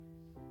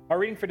Our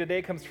reading for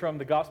today comes from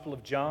the Gospel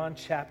of John,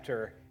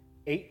 chapter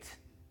 8.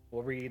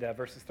 We'll read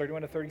verses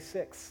 31 to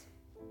 36.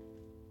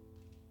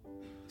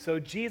 So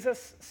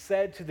Jesus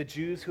said to the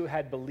Jews who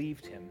had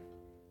believed him,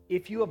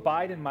 "If you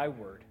abide in my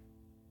word,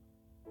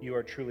 you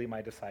are truly my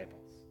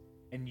disciples,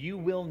 and you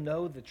will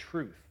know the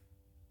truth,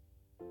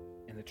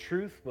 and the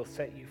truth will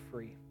set you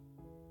free."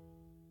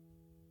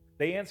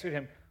 They answered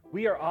him,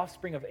 "We are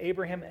offspring of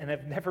Abraham and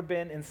have never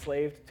been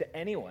enslaved to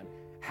anyone.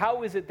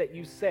 How is it that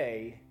you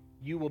say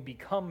you will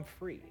become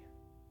free?"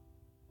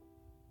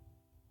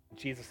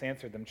 Jesus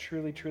answered them,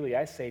 "Truly, truly,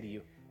 I say to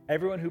you,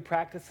 everyone who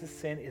practices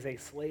sin is a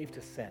slave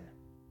to sin.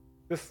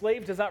 The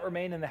slave does not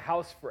remain in the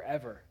house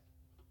forever.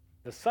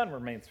 The Son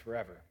remains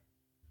forever.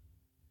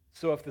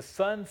 So if the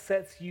Son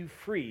sets you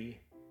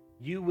free,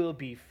 you will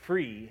be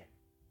free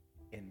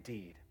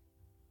indeed."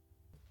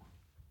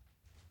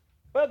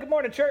 Well, good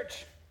morning,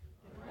 church.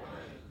 Good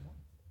morning.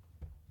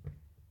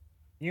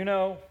 You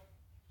know,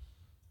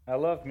 I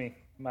love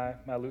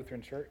my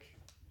Lutheran church.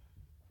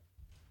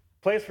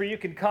 Place where you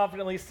can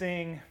confidently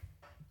sing,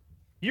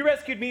 "You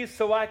rescued me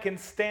so I can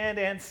stand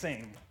and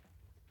sing."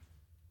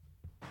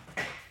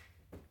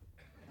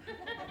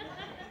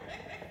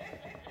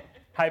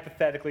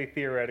 Hypothetically,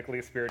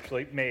 theoretically,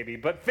 spiritually, maybe.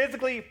 But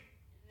physically,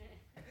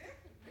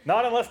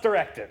 not unless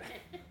directed.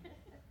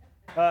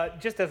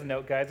 Just as a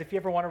note, guys, if you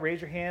ever want to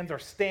raise your hands or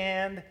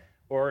stand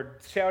or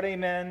shout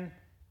amen,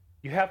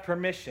 you have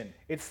permission.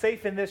 It's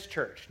safe in this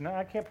church. No,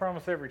 I can't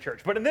promise every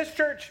church, but in this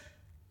church,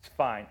 it's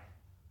fine.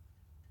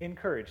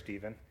 Encouraged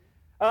even.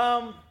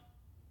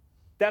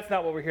 That's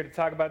not what we're here to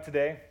talk about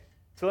today.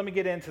 So let me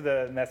get into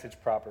the message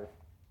proper.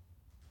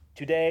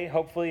 Today,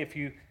 hopefully, if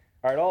you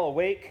are at all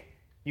awake,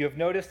 you have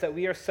noticed that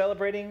we are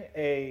celebrating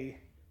a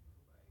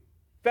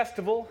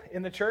festival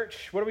in the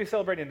church. What are we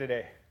celebrating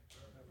today?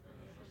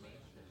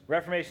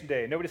 Reformation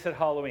Day. Nobody said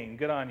Halloween.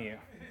 Good on you.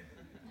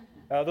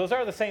 Those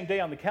are the same day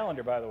on the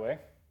calendar, by the way,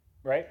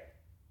 right?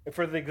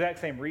 For the exact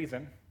same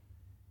reason.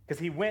 Because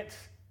he went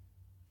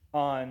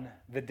on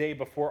the day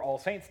before All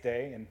Saints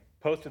Day and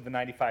posted the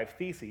 95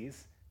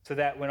 Theses so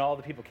that when all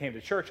the people came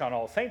to church on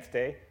All Saints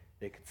Day,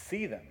 they could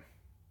see them.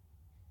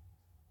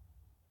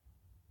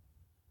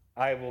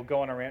 I will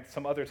go on a rant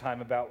some other time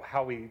about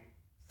how we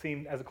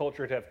seem as a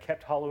culture to have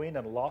kept Halloween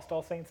and lost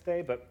All Saints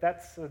Day, but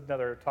that's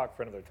another talk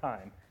for another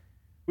time.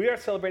 We are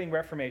celebrating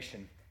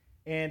Reformation.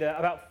 And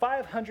about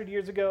 500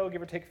 years ago,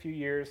 give or take a few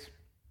years,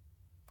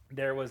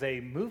 there was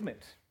a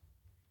movement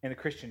in the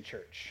Christian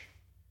church.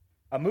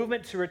 A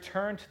movement to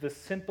return to the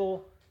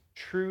simple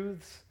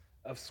truths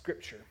of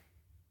Scripture.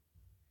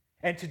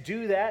 And to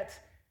do that,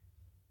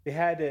 they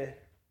had to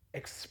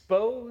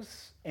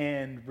expose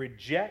and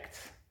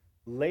reject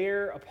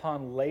layer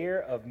upon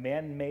layer of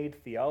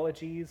man-made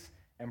theologies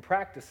and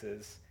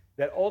practices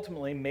that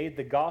ultimately made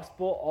the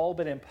gospel all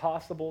but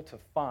impossible to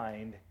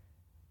find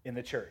in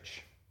the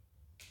church.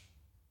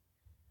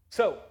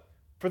 So,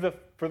 for the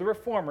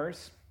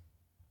reformers,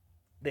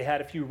 they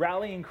had a few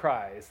rallying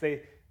cries.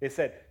 They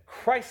said,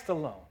 "Christ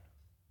alone,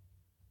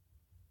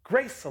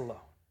 grace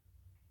alone,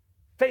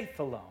 faith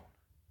alone,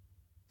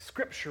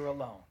 Scripture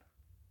alone."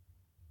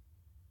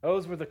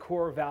 Those were the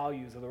core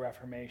values of the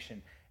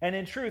Reformation. And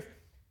in truth,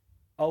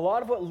 a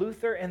lot of what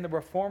Luther and the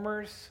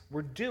Reformers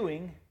were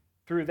doing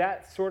through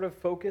that sort of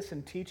focus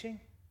and teaching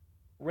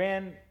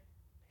ran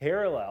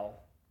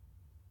parallel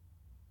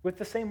with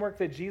the same work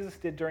that Jesus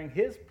did during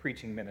his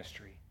preaching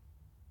ministry.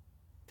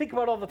 Think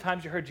about all the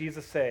times you heard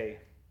Jesus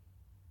say,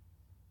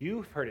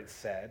 "You've heard it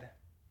said,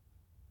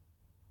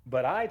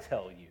 but I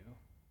tell you."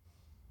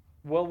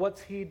 Well,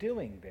 what's he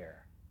doing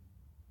there?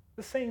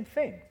 The same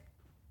thing.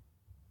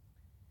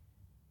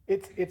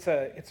 It's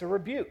a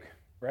rebuke,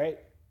 right?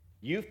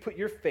 You've put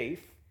your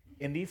faith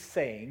in these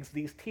sayings,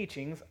 these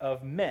teachings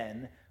of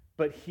men,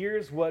 but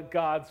here's what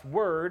God's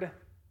word,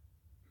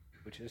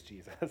 which is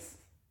Jesus,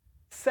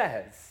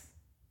 says.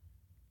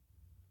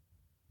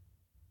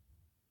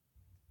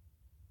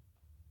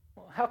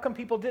 Well, how come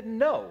people didn't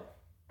know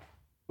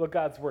what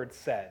God's word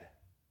said?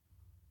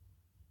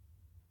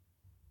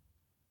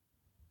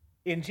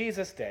 In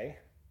Jesus' day,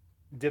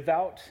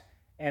 devout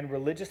and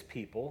religious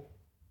people,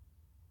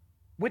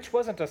 which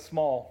wasn't a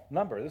small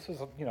number, this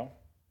was,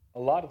 a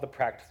lot of the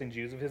practicing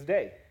Jews of his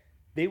day,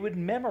 they would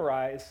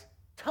memorize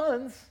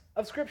tons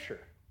of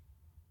Scripture.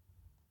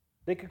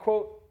 They could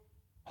quote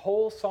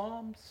whole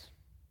Psalms.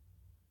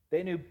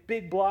 They knew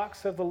big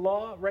blocks of the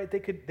law, right? They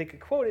could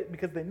quote it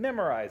because they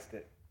memorized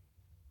it.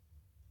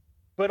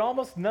 But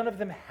almost none of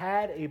them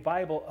had a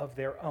Bible of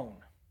their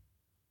own.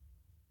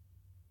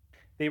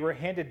 They were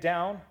handed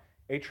down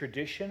a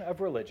tradition of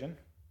religion.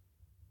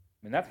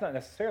 I mean, that's not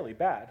necessarily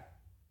bad,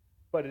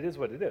 but it is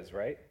what it is,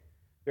 right?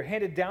 They're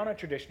handed down a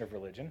tradition of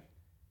religion,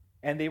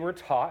 and they were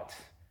taught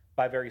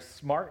by very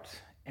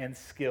smart and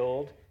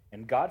skilled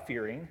and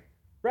God-fearing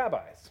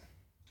rabbis.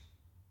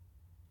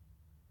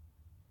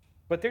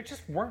 But there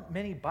just weren't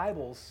many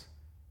Bibles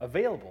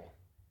available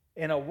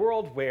in a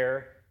world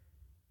where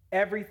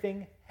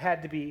everything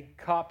had to be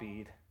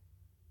copied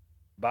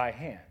by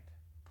hand.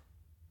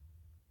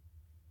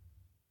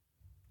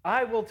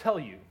 I will tell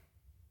you,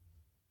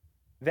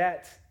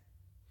 that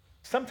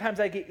sometimes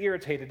I get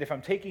irritated if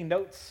I'm taking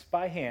notes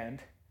by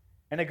hand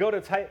and I go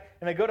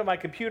to my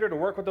computer to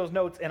work with those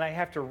notes and I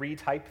have to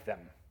retype them.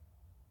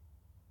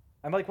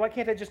 I'm like, why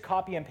can't I just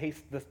copy and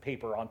paste this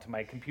paper onto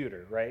my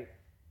computer, right?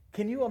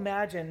 Can you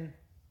imagine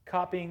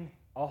copying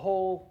a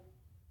whole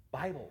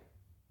Bible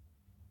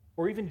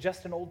or even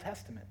just an Old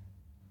Testament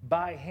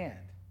by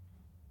hand?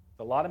 It's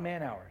a lot of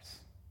man hours.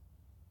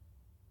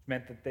 It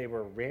meant that they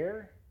were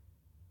rare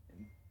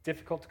and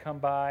difficult to come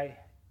by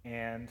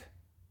and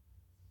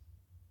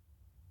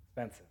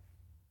expensive.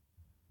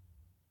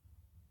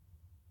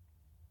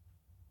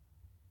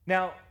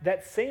 Now,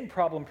 that same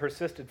problem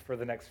persisted for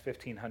the next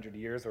 1,500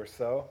 years or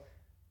so,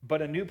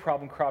 but a new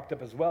problem cropped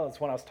up as well. It's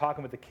one I was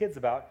talking with the kids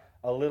about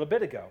a little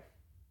bit ago.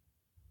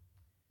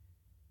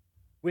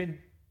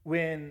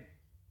 When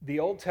the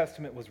Old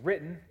Testament was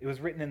written, it was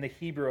written in the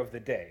Hebrew of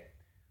the day.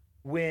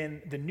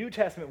 When the New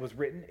Testament was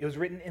written, it was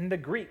written in the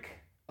Greek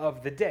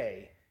of the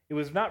day. It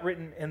was not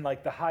written in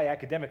like the high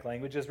academic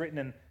language. It was written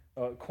in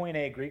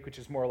Koine Greek, which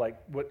is more like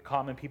what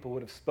common people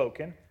would have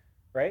spoken,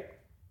 right?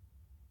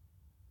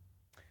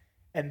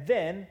 And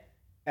then,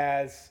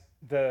 as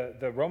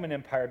the Roman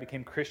Empire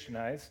became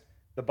Christianized,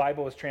 the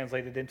Bible was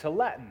translated into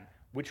Latin,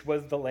 which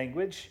was the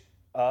language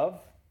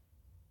of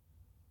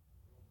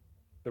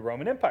the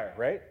Roman Empire,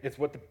 right? It's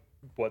what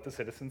the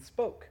citizens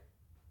spoke.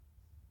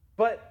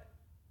 But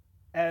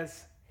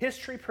as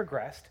history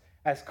progressed,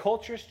 as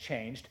cultures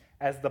changed,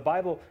 as the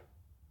Bible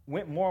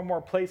went more and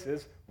more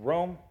places,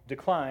 Rome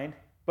declined,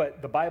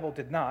 but the Bible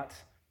did not.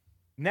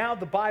 Now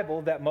the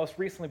Bible that most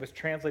recently was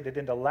translated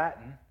into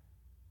Latin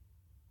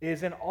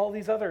is in all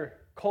these other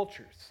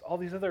cultures, all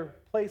these other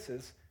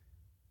places,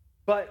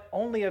 but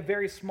only a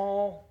very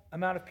small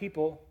amount of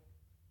people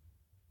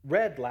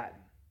read Latin,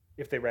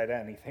 if they read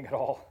anything at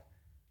all.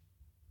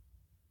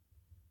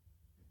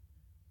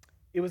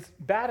 It was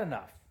bad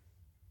enough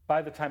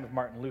by the time of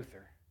Martin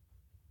Luther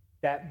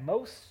that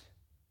most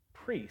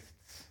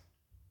priests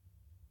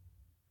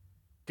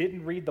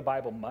didn't read the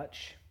Bible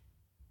much.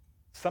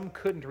 Some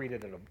couldn't read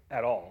it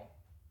at all.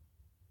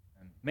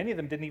 And many of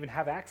them didn't even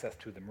have access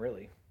to them,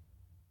 really.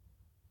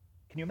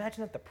 Can you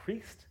imagine that the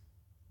priest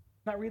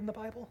not reading the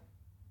Bible?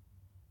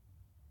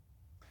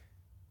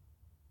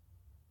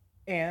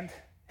 And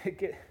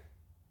it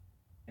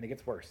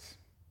gets worse.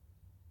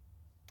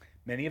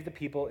 Many of the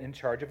people in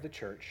charge of the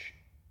church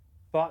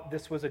thought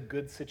this was a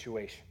good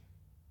situation.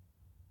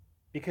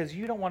 Because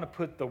you don't want to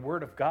put the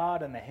word of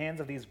God in the hands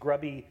of these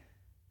grubby,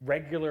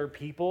 regular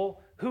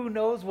people. Who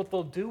knows what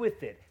they'll do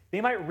with it? They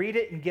might read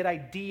it and get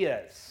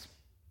ideas.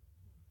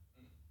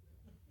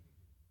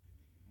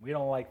 We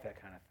don't like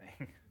that kind of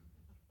thing.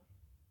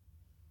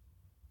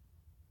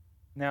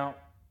 Now,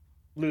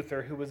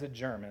 Luther, who was a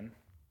German,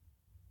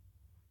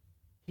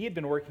 he had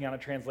been working on a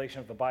translation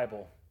of the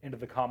Bible into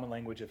the common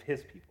language of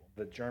his people,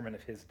 the German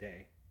of his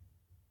day.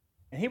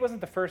 And he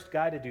wasn't the first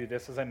guy to do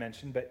this, as I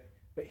mentioned, but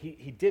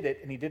he did it,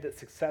 and he did it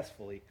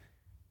successfully.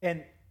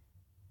 And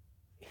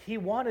he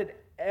wanted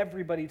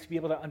everybody to be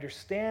able to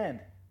understand,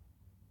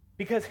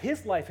 because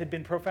his life had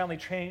been profoundly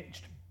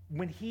changed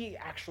when he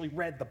actually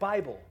read the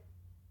Bible.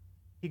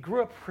 He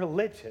grew up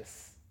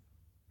religious,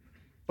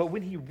 but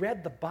when he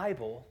read the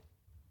Bible,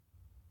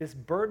 this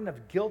burden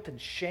of guilt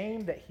and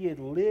shame that he had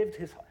lived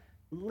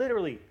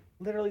literally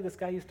this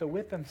guy used to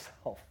whip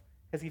himself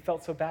because he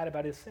felt so bad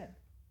about his sin.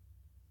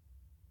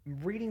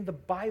 Reading the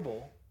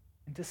Bible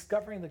and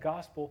discovering the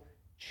gospel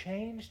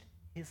changed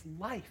his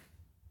life.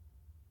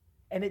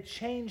 And it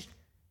changed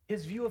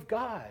his view of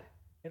God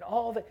and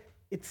all that.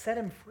 It set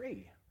him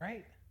free,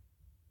 right?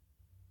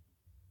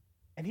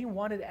 And he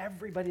wanted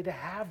everybody to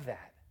have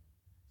that.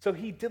 So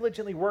he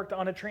diligently worked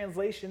on a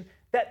translation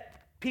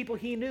that people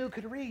he knew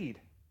could read.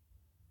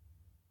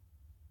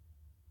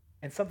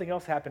 And something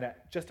else happened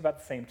at just about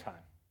the same time.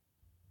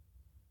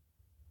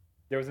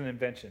 There was an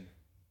invention.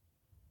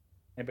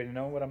 Anybody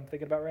know what I'm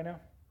thinking about right now?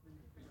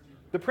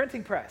 The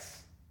printing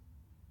press.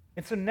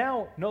 And so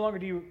now, no longer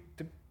do you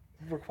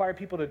require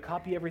people to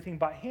copy everything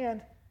by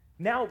hand.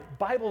 Now,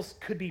 Bibles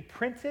could be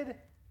printed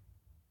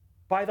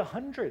by the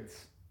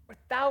hundreds or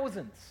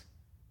thousands.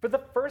 For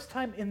the first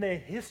time in the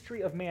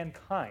history of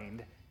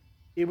mankind,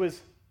 it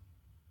was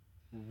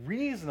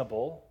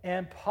reasonable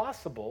and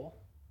possible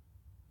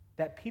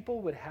that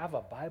people would have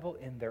a Bible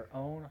in their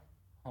own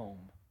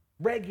home.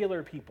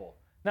 Regular people,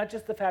 not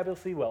just the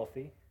fabulously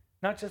wealthy,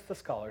 not just the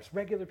scholars,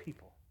 regular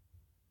people.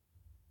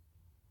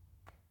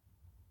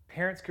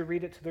 Parents could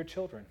read it to their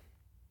children.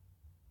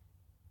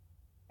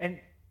 And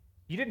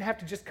you didn't have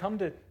to just come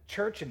to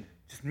church and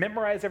just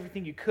memorize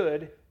everything you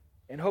could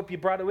and hope you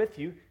brought it with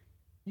you.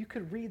 You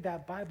could read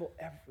that Bible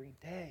every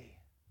day.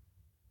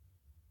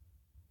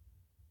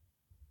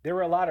 There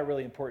were a lot of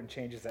really important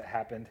changes that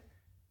happened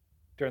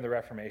during the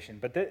Reformation,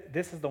 but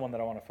this is the one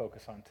that I want to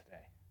focus on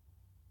today.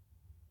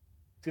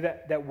 See,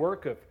 that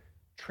work of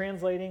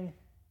translating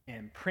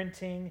and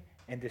printing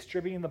and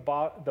distributing the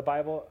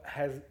Bible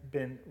has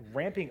been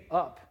ramping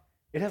up.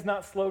 It has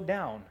not slowed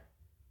down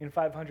in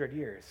 500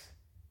 years.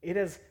 It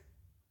has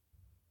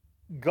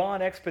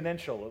gone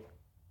exponential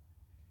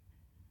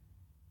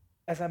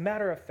as a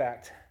matter of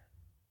fact,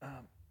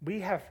 we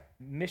have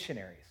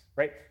missionaries,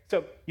 right?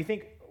 So you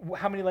think,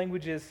 how many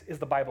languages is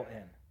the Bible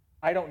in?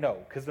 I don't know,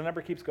 because the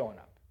number keeps going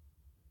up.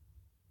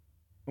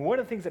 And one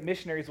of the things that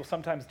missionaries will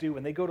sometimes do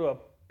when they go to a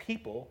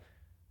people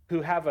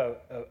who have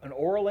an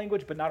oral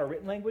language but not a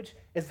written language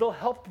is they'll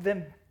help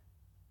them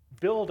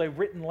build a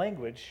written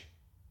language.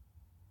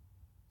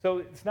 So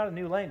it's not a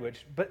new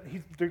language, but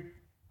they're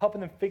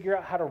helping them figure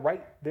out how to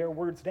write their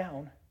words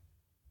down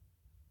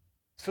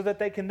so that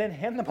they can then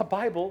hand them a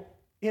Bible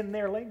in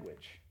their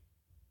language.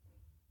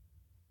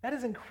 That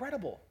is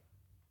incredible.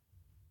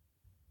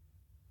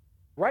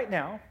 Right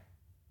now,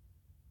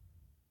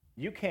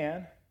 you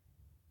can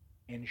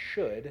and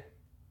should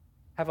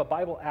have a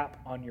Bible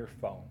app on your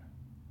phone.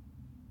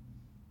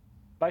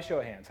 By show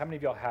of hands, how many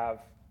of you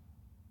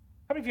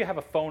have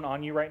a phone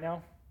on you right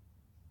now?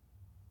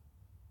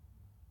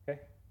 Okay.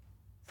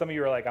 Some of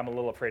you are like, I'm a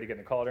little afraid to get in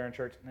the call during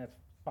church, and that's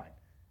fine.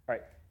 All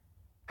right.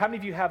 How many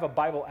of you have a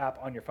Bible app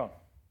on your phone?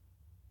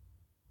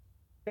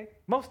 Okay,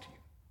 most of you.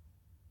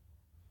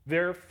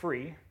 They're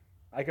free.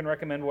 I can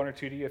recommend one or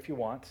two to you if you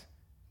want.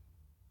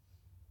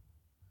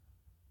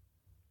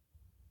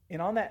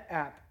 And on that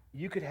app,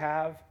 you could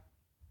have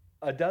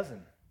a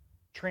dozen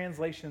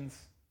translations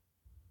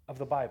of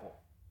the Bible.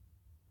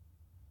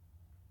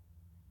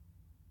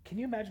 Can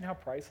you imagine how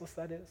priceless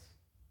that is?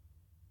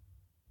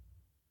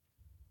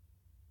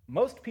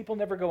 Most people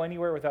never go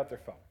anywhere without their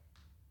phone,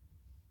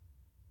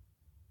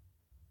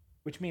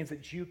 which means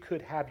that you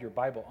could have your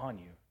Bible on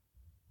you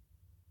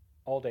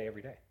all day,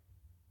 every day.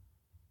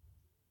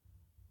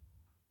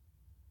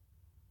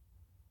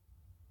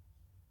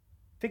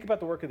 Think about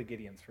the work of the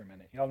Gideons for a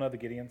minute. Y'all know the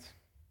Gideons?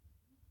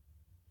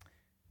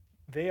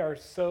 They are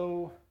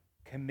so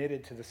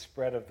committed to the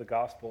spread of the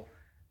gospel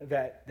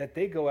that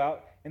they go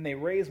out and they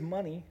raise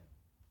money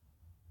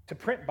to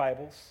print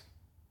Bibles,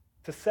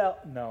 to sell.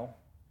 No,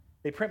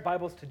 they print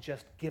Bibles to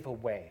just give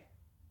away.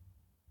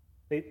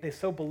 They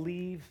so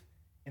believe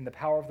in the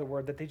power of the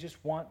word that they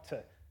just want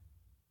to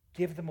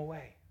give them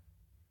away.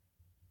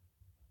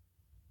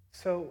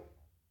 So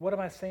what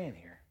am I saying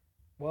here?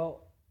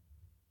 Well,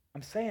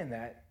 I'm saying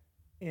that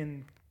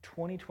in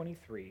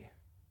 2023,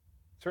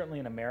 certainly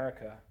in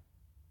America,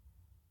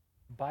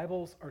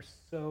 Bibles are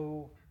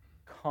so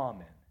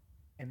common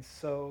and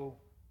so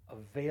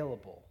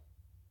available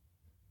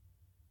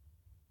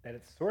that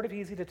it's sort of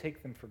easy to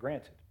take them for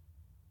granted.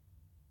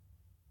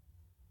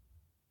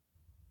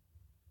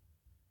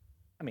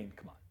 I mean,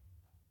 come on.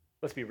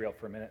 Let's be real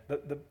for a minute.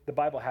 The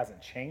Bible hasn't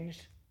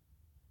changed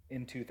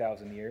in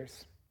 2,000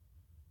 years.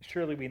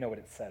 Surely we know what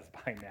it says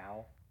by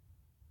now.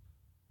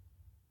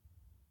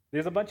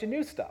 There's a bunch of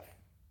new stuff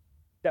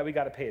that we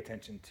got to pay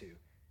attention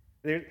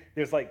to.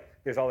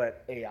 There's all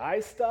that AI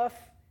stuff,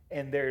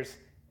 and there's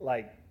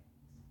like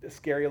the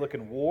scary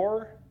looking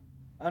war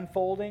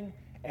unfolding,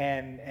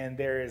 and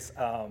there's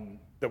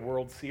the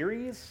World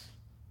Series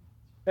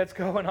that's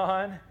going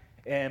on,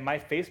 and my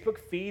Facebook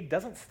feed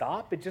doesn't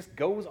stop. It just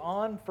goes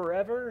on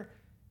forever.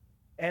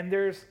 And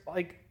there's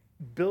like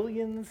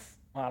millions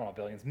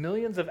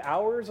of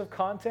hours of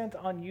content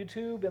on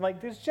YouTube, and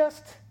like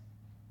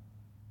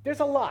there's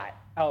a lot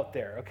out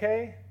there,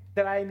 okay,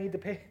 that I need to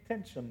pay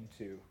attention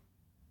to.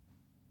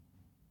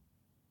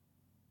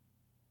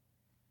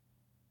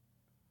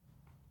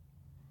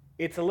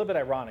 It's a little bit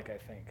ironic, I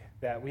think,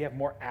 that we have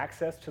more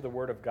access to the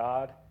Word of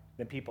God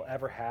than people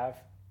ever have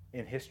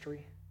in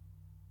history.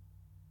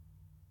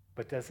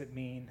 But does it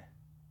mean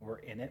we're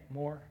in it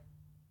more?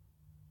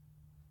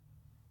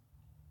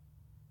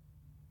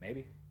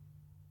 Maybe.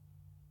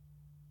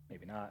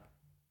 Maybe not.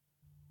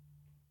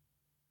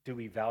 Do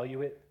we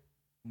value it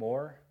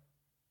more?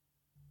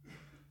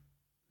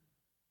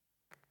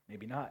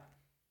 Maybe not.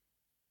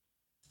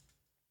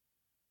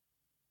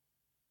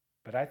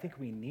 But I think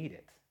we need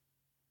it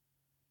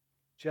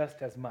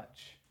just as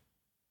much,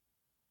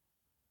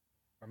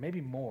 or maybe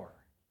more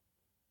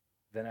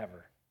than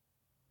ever.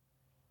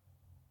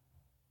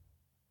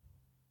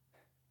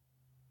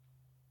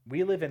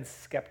 We live in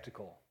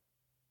skeptical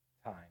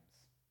times.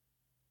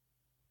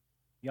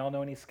 Y'all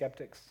know any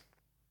skeptics?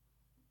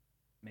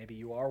 Maybe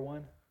you are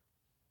one.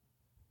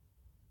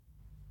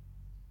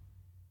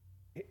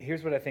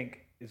 Here's what I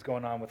think is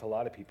going on with a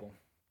lot of people.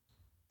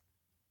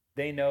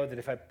 They know that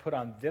if I put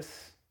on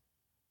this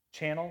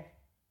channel,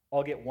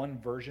 I'll get one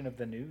version of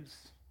the news.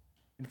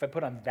 And if I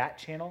put on that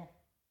channel,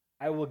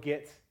 I will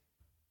get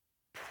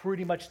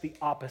pretty much the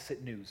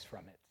opposite news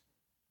from it.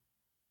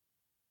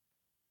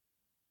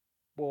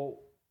 Well,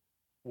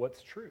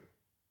 what's true?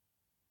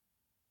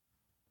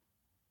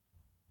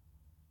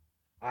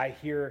 I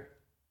hear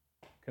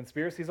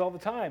conspiracies all the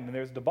time, and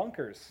there's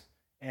debunkers,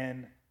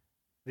 and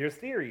there's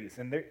theories,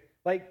 and they're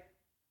like,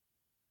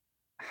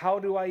 how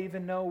do I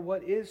even know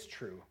what is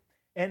true?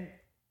 And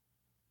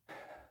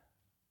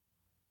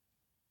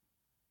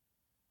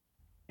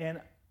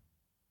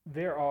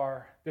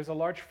there's a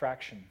large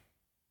fraction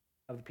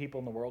of the people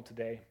in the world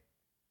today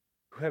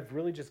who have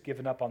really just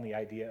given up on the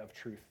idea of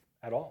truth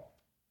at all.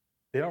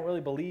 They don't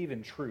really believe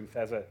in truth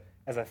as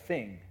a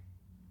thing.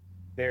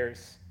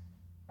 There's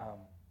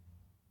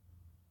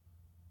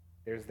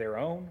There's their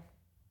own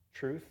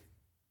truth,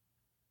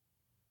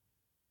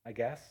 I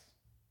guess,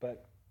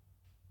 but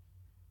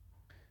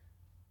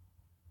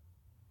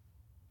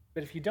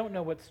if you don't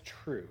know what's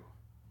true,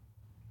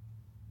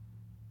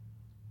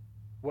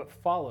 what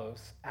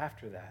follows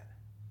after that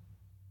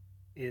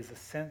is a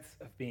sense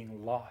of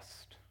being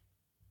lost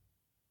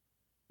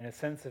and a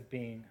sense of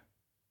being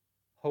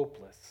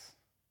hopeless.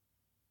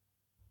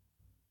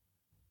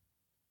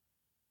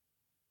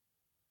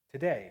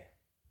 Today,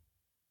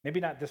 maybe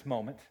not this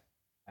moment,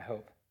 I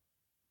hope,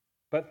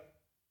 but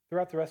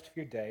throughout the rest of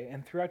your day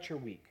and throughout your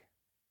week,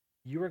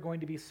 you are going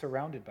to be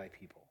surrounded by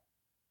people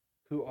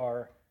who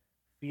are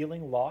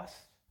feeling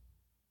lost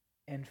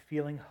and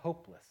feeling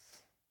hopeless.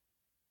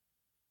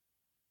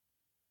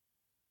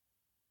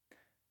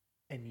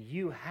 And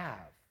you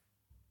have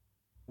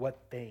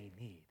what they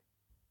need.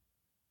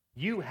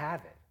 You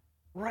have it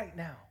right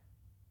now.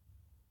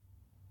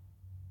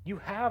 You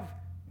have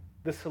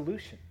the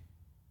solution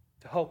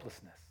to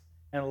hopelessness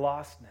and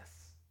lostness.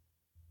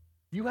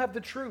 You have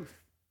the truth.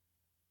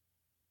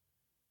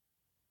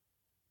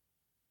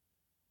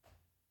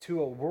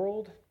 To a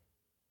world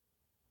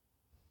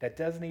that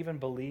doesn't even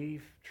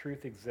believe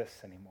truth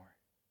exists anymore.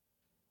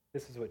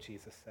 This is what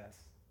Jesus says.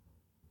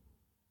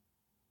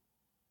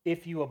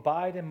 If you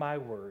abide in my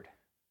word,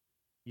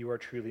 you are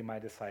truly my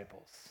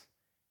disciples.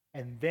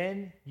 And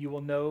then you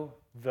will know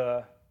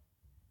the...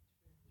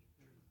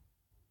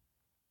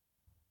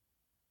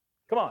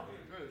 Come on.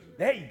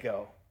 There you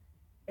go.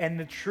 And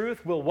the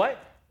truth will what?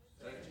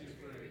 Set you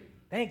free.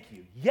 Thank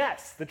you.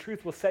 Yes, the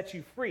truth will set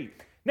you free.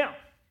 Now,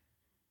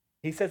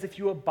 he says, if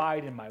you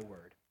abide in my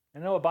word. I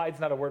know abide's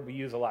not a word we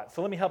use a lot,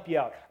 so let me help you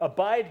out.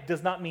 Abide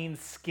does not mean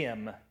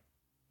skim.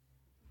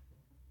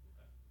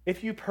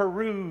 If you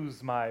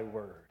peruse my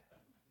word.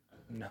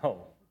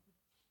 No.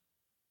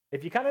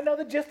 If you kind of know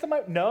the gist of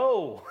my...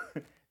 No.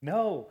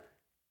 No.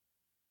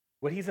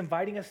 What he's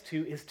inviting us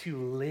to is to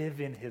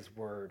live in his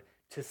word,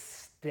 to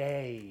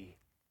stay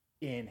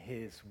in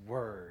his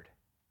word.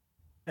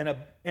 An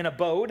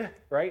abode,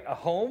 right? A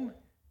home,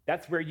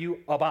 that's where you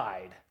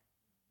abide.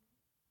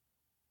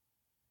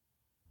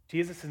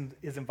 Jesus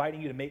is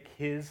inviting you to make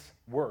his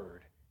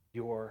word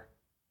your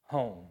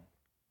home.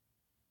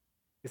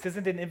 This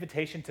isn't an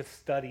invitation to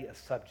study a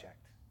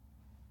subject.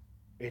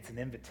 It's an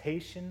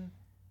invitation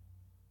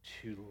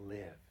to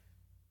live.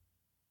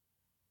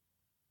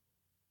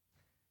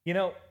 You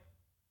know,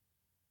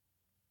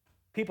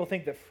 people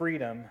think that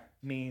freedom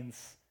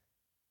means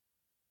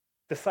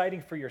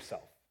deciding for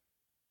yourself,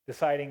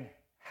 deciding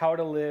how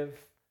to live,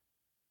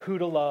 who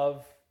to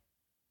love,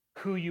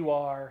 who you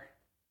are.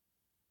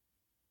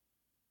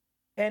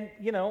 And,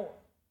 you know,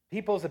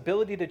 people's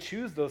ability to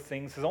choose those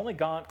things has only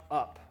gone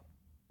up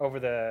over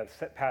the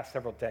past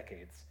several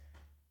decades.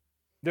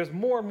 There's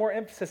more and more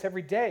emphasis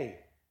every day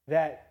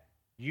that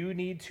you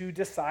need to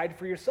decide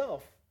for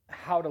yourself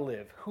how to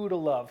live, who to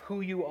love,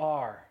 who you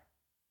are.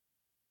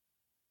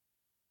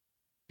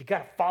 You got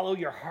to follow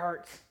your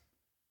heart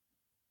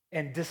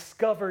and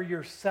discover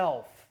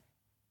yourself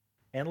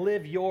and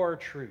live your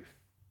truth.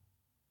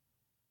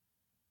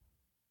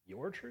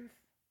 Your truth?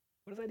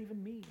 What does that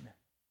even mean?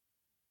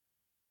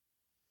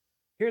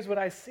 Here's what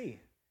I see.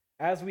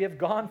 As we have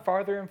gone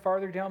farther and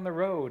farther down the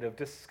road of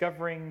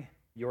discovering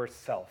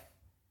yourself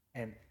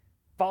and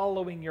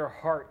following your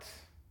heart,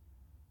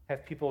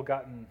 have people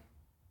gotten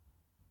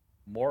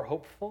more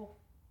hopeful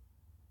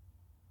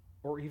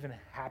or even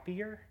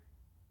happier?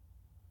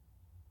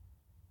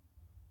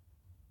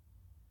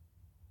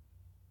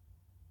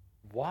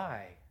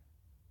 Why?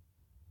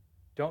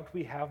 Don't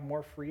we have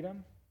more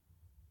freedom?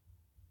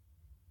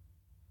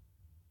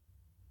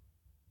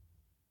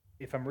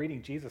 If I'm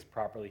reading Jesus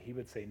properly, he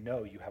would say,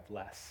 no, you have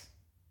less.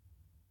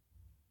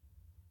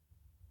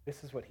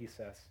 This is what he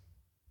says.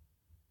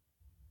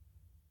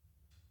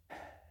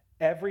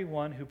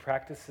 Everyone who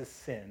practices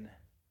sin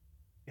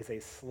is a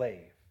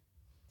slave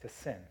to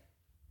sin.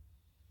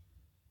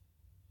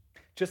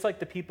 Just like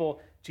the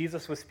people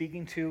Jesus was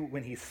speaking to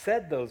when he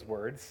said those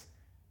words,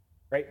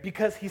 right?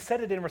 Because he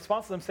said it in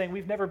response to them saying,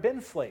 we've never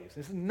been slaves.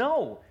 He said,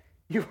 no,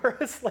 you are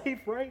a slave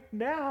right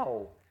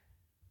now.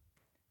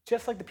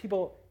 Just like the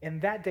people in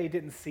that day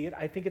didn't see it,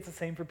 I think it's the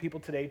same for people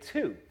today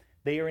too.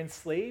 They are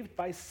enslaved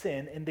by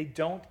sin and they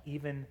don't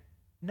even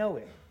know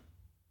it.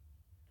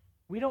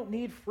 We don't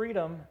need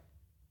freedom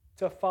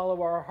to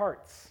follow our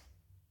hearts.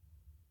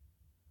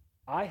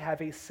 I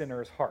have a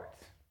sinner's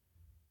heart.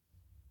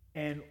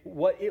 And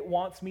what it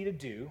wants me to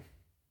do,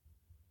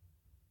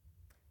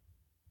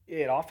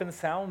 it often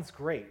sounds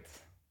great,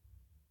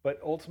 but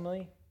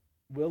ultimately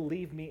will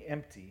leave me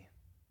empty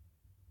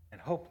and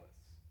hopeless.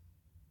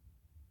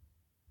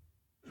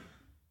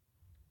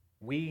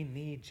 We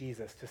need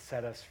Jesus to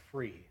set us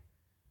free.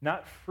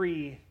 Not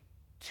free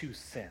to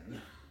sin,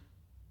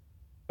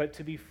 but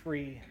to be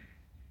free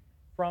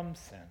from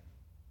sin.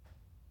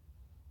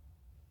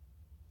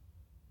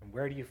 And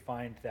where do you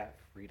find that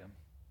freedom?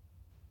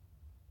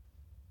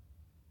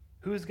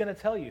 Who's going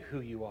to tell you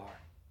who you are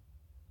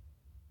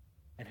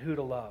and who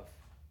to love?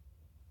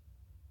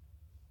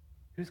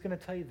 Who's going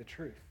to tell you the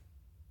truth?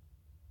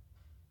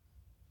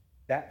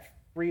 that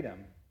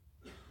freedom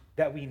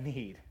that we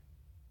need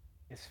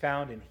is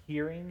found in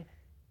hearing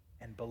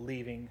and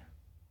believing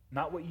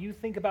not what you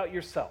think about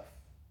yourself,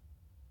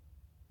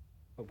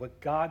 but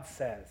what God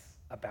says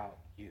about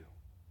you.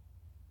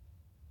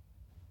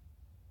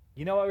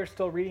 You know why we're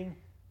still reading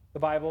the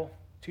Bible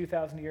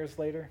 2,000 years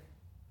later?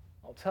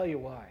 I'll tell you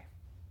why.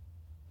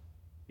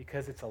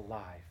 Because it's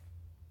alive.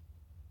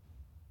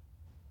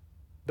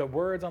 The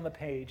words on the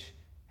page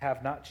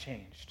have not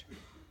changed.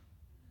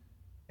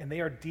 And they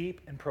are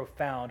deep and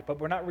profound, but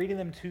we're not reading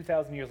them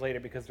 2,000 years later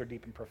because they're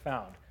deep and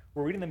profound.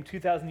 We're reading them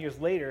 2,000 years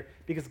later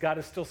because God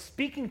is still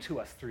speaking to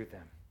us through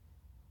them.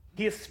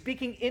 He is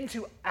speaking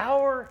into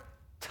our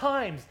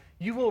times.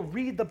 You will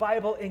read the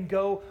Bible and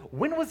go,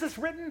 when was this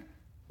written?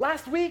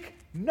 Last week?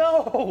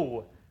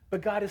 No!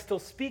 But God is still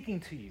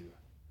speaking to you.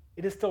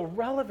 It is still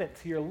relevant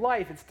to your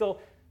life. It still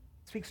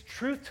speaks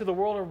truth to the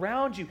world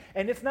around you.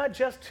 And it's not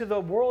just to the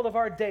world of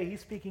our day.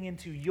 He's speaking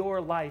into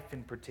your life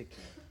in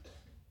particular.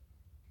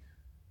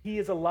 He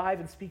is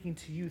alive and speaking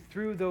to you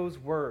through those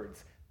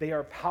words. They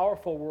are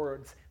powerful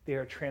words. They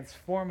are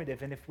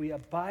transformative. And if we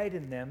abide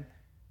in them,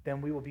 then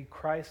we will be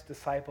Christ's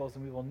disciples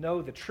and we will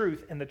know the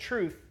truth. And the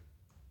truth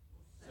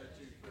set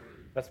you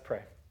free. Let's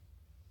pray.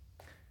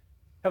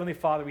 Heavenly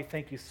Father, we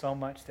thank you so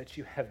much that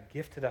you have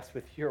gifted us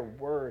with your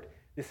word,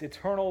 this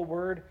eternal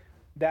word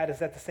that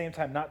is at the same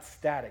time not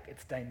static,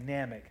 it's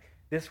dynamic.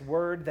 This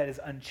word that is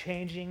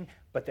unchanging,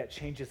 but that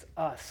changes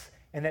us,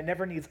 and that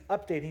never needs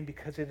updating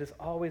because it is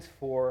always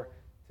for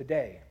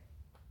today.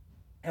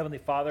 Heavenly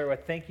Father, I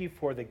thank you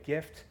for the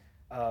gift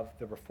of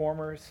the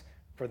reformers,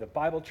 for the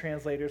Bible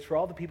translators, for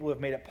all the people who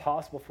have made it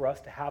possible for us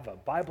to have a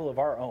Bible of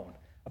our own,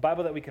 a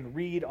Bible that we can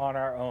read on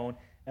our own.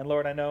 And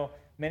Lord, I know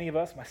many of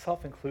us,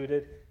 myself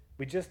included,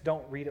 we just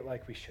don't read it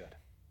like we should.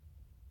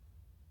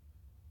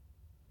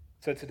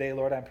 So today,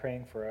 Lord, I'm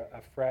praying for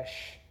a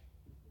fresh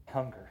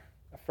hunger,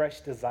 a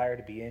fresh desire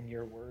to be in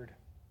your word.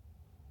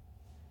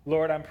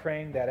 Lord, I'm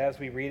praying that as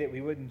we read it, we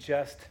wouldn't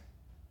just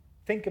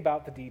think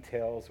about the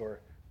details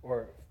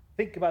or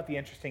think about the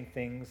interesting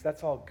things.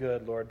 That's all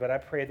good, Lord. But I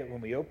pray that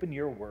when we open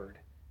your word,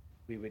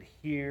 we would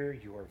hear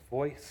your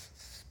voice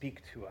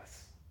speak to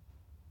us,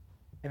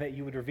 and that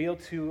you would reveal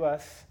to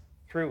us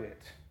through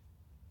it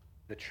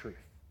the truth.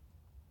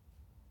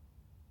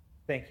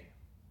 Thank you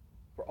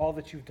for all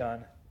that you've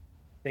done.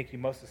 Thank you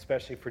most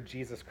especially for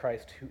Jesus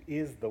Christ, who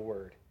is the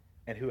Word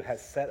and who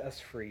has set us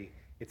free.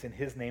 It's in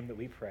his name that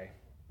we pray.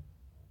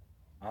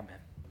 Amen.